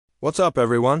What's up,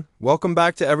 everyone? Welcome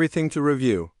back to Everything to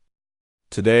Review.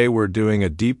 Today we're doing a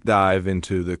deep dive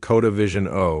into the Škoda Vision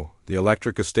O, the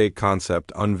electric estate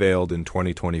concept unveiled in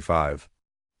 2025.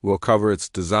 We'll cover its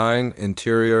design,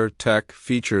 interior, tech,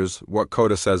 features, what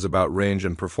Škoda says about range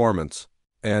and performance,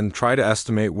 and try to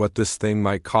estimate what this thing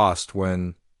might cost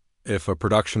if a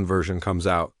production version comes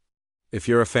out. If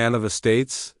you're a fan of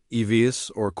estates, EVs,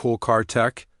 or cool car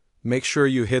tech, make sure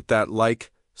you hit that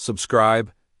like,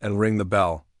 subscribe, and ring the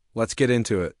bell. Let's get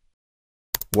into it.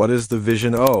 What is the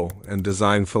Vision O and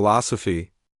design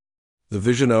philosophy? The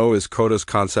Vision O is Škoda's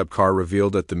concept car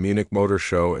revealed at the Munich Motor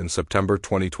Show in September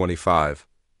 2025.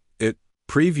 It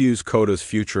previews Škoda's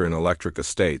future in electric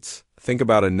estates. Think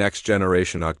about a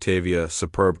next-generation Octavia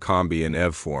superb Combi in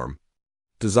EV form.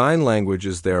 Design language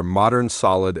is their modern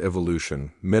solid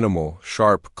evolution, minimal,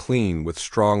 sharp, clean with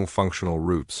strong functional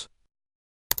roots.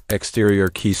 Exterior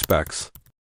key specs.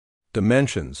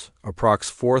 Dimensions: approx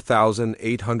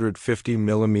 4,850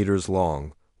 mm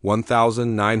long,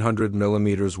 1,900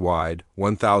 mm wide,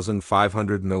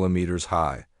 1,500 mm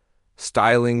high.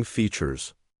 Styling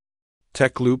features: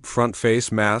 tech loop front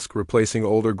face mask replacing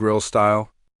older grille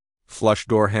style, flush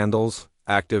door handles,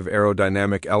 active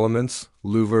aerodynamic elements,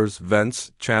 louvers,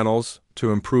 vents, channels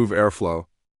to improve airflow,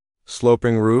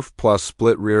 sloping roof plus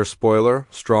split rear spoiler,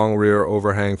 strong rear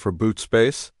overhang for boot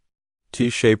space,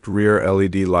 T-shaped rear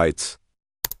LED lights.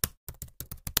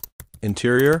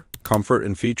 Interior, comfort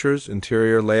and features,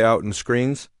 interior layout and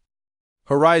screens.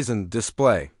 Horizon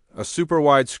display, a super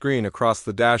wide screen across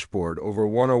the dashboard over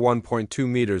 101.2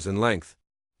 meters in length,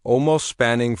 almost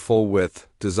spanning full width,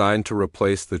 designed to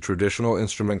replace the traditional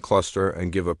instrument cluster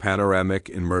and give a panoramic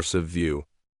immersive view.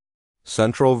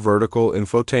 Central vertical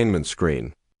infotainment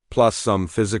screen, plus some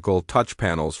physical touch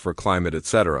panels for climate,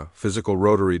 etc., physical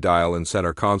rotary dial and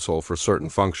center console for certain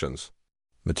functions.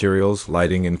 Materials,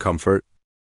 lighting, and comfort.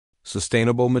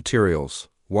 Sustainable materials,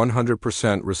 100%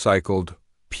 recycled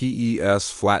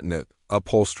PES flat-knit,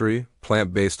 upholstery,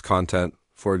 plant-based content,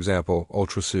 for example,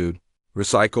 ultrasud,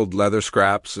 recycled leather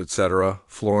scraps, etc.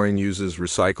 Flooring uses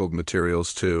recycled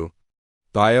materials too.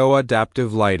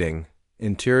 Bioadaptive lighting.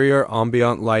 Interior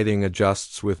ambient lighting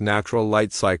adjusts with natural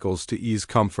light cycles to ease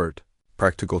comfort.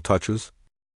 Practical touches.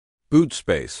 Boot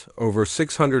space, over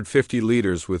 650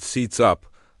 liters with seats up,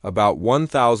 about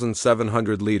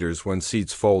 1,700 liters when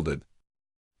seats folded.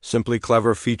 Simply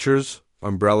clever features: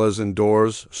 umbrellas and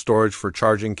doors, storage for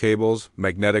charging cables,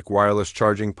 magnetic wireless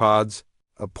charging pods,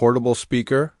 a portable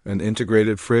speaker, an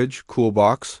integrated fridge, cool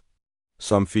box.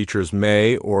 Some features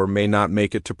may or may not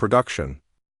make it to production.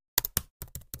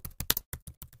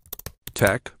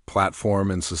 Tech,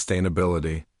 platform, and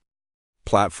sustainability.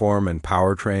 Platform and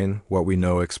powertrain, what we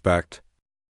know expect.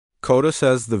 Škoda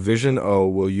says the Vision O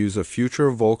will use a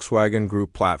future Volkswagen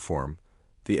Group platform,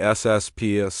 the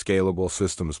SSP, a scalable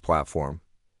systems platform.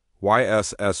 Why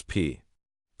SSP?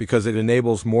 Because it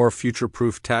enables more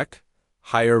future-proof tech,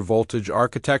 higher voltage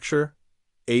architecture,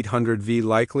 800V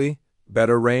likely,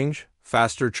 better range,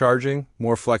 faster charging,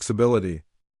 more flexibility.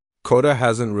 Škoda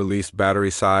hasn't released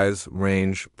battery size,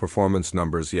 range, performance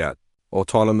numbers yet.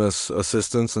 Autonomous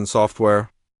assistance and software.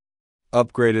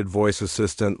 Upgraded voice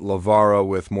assistant Lavara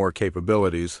with more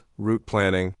capabilities, route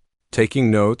planning, taking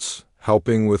notes,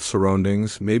 helping with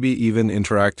surroundings, maybe even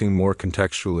interacting more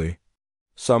contextually.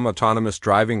 Some autonomous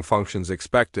driving functions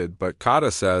expected, but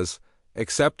Škoda says,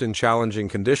 except in challenging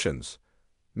conditions,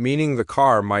 meaning the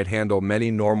car might handle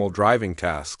many normal driving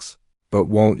tasks, but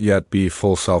won't yet be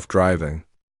full self-driving.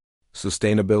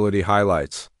 Sustainability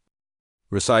highlights.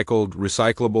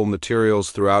 Recyclable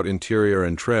materials throughout interior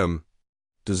and trim.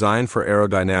 Design for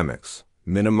aerodynamics,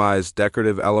 minimize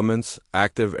decorative elements,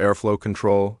 active airflow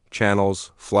control,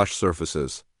 channels, flush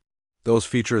surfaces. Those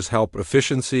features help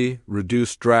efficiency,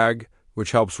 reduce drag,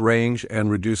 which helps range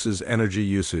and reduces energy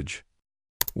usage.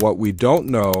 What we don't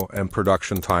know and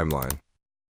production timeline.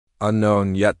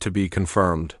 Unknown, yet to be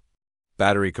confirmed.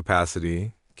 Battery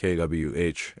capacity,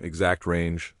 kWh, exact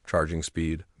range, charging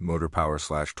speed, motor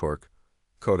power/torque.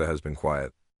 Škoda has been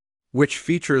quiet. Which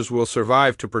features will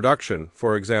survive to production,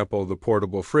 for example, the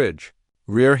portable fridge?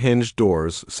 Rear hinged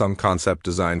doors, some concept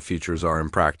design features are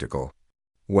impractical.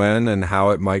 When and how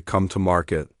it might come to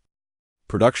market.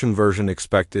 Production version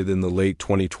expected in the late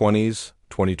 2020s,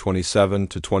 2027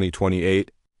 to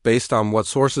 2028. Based on what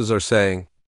sources are saying,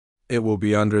 it will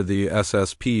be under the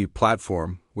SSP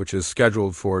platform, which is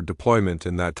scheduled for deployment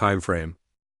in that timeframe.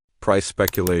 Price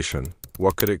speculation.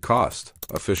 What could it cost?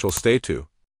 Official stay tuned.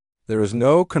 There is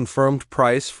no confirmed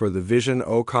price for the Vision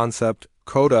O concept.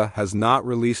 Škoda has not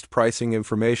released pricing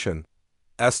information,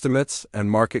 estimates, and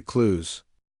market clues.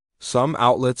 Some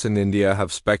outlets in India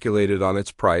have speculated on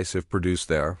its price if produced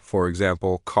there. For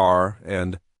example, Car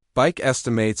and Bike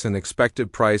estimates an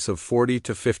expected price of 40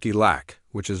 to 50 lakh,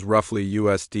 which is roughly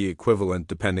USD equivalent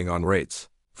depending on rates,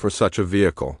 for such a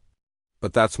vehicle.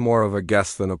 But that's more of a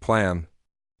guess than a plan.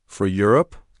 For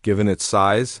Europe, given its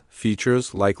size,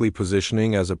 features, likely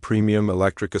positioning as a premium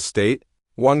electric estate,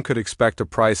 one could expect a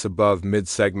price above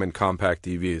mid-segment compact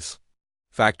EVs.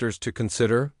 Factors to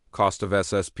consider: cost of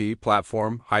SSP,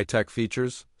 platform, high-tech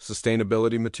features,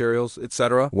 sustainability materials,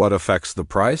 etc. What affects the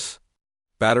price?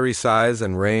 Battery size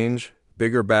and range.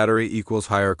 Bigger battery equals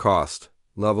higher cost.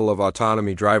 Level of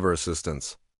autonomy, driver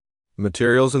assistance.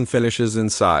 Materials and finishes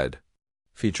inside.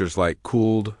 Features like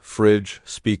cooled, fridge,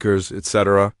 speakers,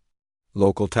 etc.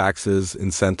 Local taxes,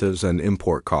 incentives, and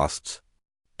import costs.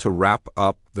 To wrap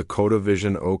up, the Skoda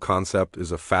Vision O concept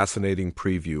is a fascinating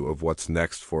preview of what's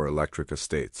next for electric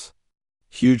estates.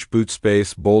 Huge boot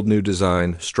space, bold new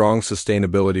design, strong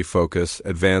sustainability focus,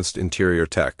 advanced interior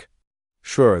tech.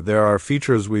 Sure, there are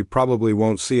features we probably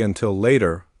won't see until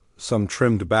later, some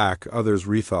trimmed back, others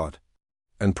rethought.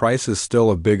 And price is still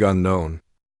a big unknown.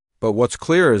 But what's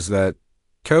clear is that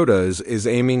Skoda is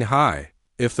aiming high.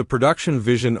 If the production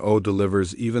Vision O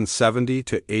delivers even 70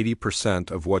 to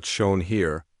 80% of what's shown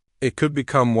here, it could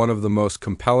become one of the most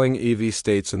compelling EV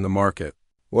states in the market.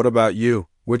 What about you?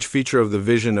 Which feature of the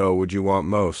Vision O would you want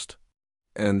most?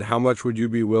 And how much would you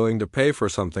be willing to pay for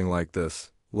something like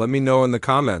this? Let me know in the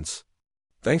comments.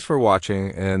 Thanks for watching,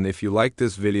 and if you like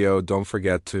this video, don't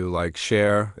forget to like,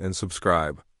 share, and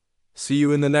subscribe. See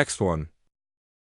you in the next one.